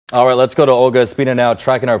All right, let's go to Olga Ospina now,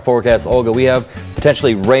 tracking our forecast. Olga, we have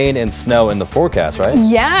potentially rain and snow in the forecast, right?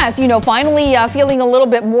 Yes, finally feeling a little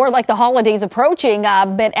bit more like the holidays approaching.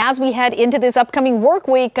 But as we head into this upcoming work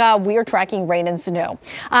week, we are tracking rain and snow.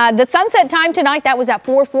 The sunset time tonight, that was at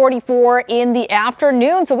 4:44 in the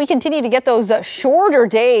afternoon. So we continue to get those shorter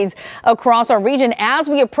days across our region as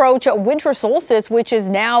we approach winter solstice, which is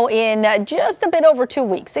now in just a bit over 2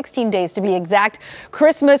 weeks, 16 days to be exact.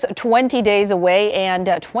 Christmas 20 days away and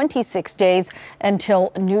 26 days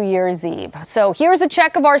until New Year's Eve. So here's a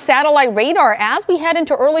check of our satellite radar as we head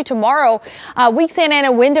into early tomorrow. Weak Santa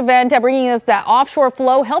Ana wind event bringing us that offshore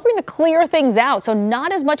flow, helping to clear things out. So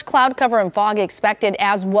not as much cloud cover and fog expected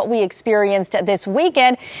as what we experienced this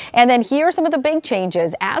weekend. And then here are some of the big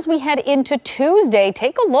changes as we head into Tuesday.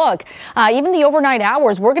 Take a look. Even the overnight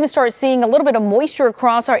hours, we're going to start seeing a little bit of moisture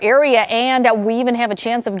across our area, and we even have a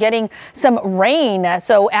chance of getting some rain.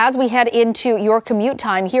 So as we head into your commute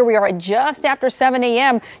time, here we are at just after 7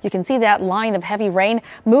 a.m. You can see that line of heavy rain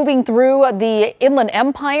moving through the Inland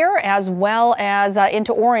Empire as well as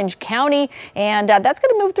into Orange County. And that's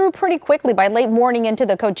going to move through pretty quickly by late morning into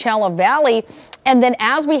the Coachella Valley. And then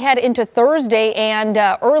as we head into Thursday and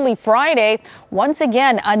early Friday, once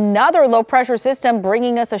again, another low pressure system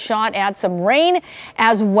bringing us a shot at some rain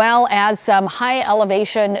as well as some high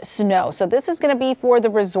elevation snow. So this is going to be for the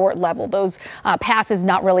resort level. Those passes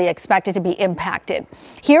not really expected to be impacted.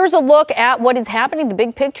 Here's a look at what is happening, the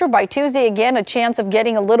big picture. By Tuesday, again, a chance of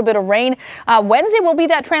getting a little bit of rain. Wednesday will be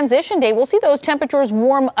that transition day. We'll see those temperatures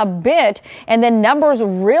warm a bit, and then numbers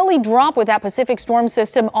really drop with that Pacific storm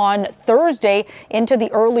system on Thursday into the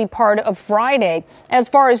early part of Friday. As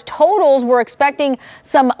far as totals, we're expecting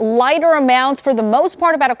some lighter amounts for the most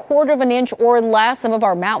part, about 1/4 of an inch or less. Some of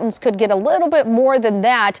our mountains could get a little bit more than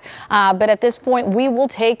that, but at this point, we will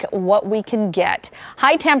take what we can get.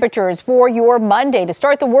 High temperatures for your Monday to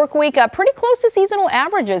start the work week, pretty close to seasonal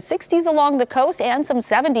averages, 60s along the coast and some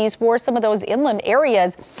 70s for some of those inland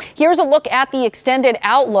areas. Here's a look at the extended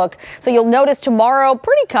outlook. So you'll notice tomorrow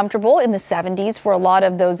pretty comfortable in the 70s for a lot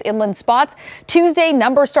of those inland spots. Tuesday,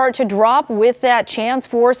 numbers start to drop with that chance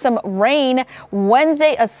for some rain.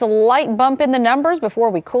 Wednesday, a slight bump in the numbers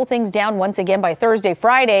before we cool things down once again by Thursday,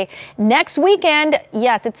 Friday. Next weekend,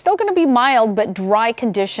 yes, it's still going to be mild, but dry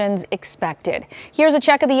conditions expected. Here's a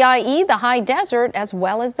check of the IE, the high desert, as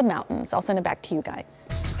well as the mountains. I'll send it back to you guys.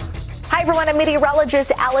 Hi everyone, I'm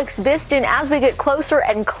meteorologist Alex Biston. As we get closer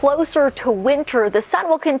and closer to winter, the sun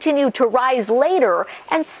will continue to rise later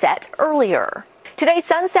and set earlier. Today's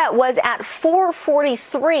sunset was at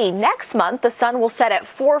 4:43. Next month, the sun will set at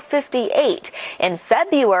 4:58. In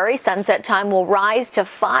February, sunset time will rise to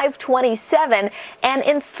 5:27. And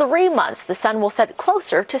in 3 months, the sun will set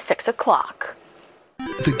closer to 6 o'clock.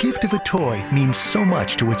 The gift of a toy means so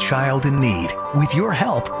much to a child in need. With your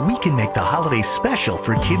help, we can make the holidays special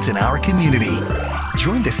for kids in our community.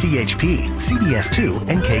 Join the CHP, CBS2,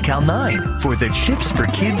 and Kcal9 for the Chips for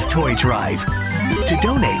Kids Toy Drive. To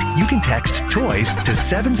donate, you can text TOYS to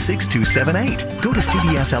 76278. Go to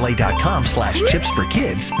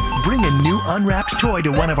cbsla.com/chipsforkids, bring a new unwrapped toy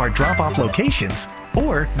to one of our drop-off locations,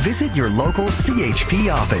 or visit your local CHP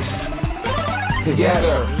office.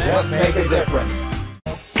 Together, let's make a difference.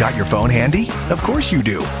 Got your phone handy? Of course you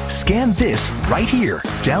do. Scan this right here.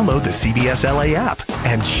 Download the CBS LA app.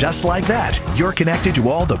 And just like that, you're connected to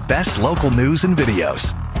all the best local news and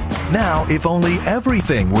videos. Now, if only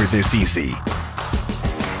everything were this easy.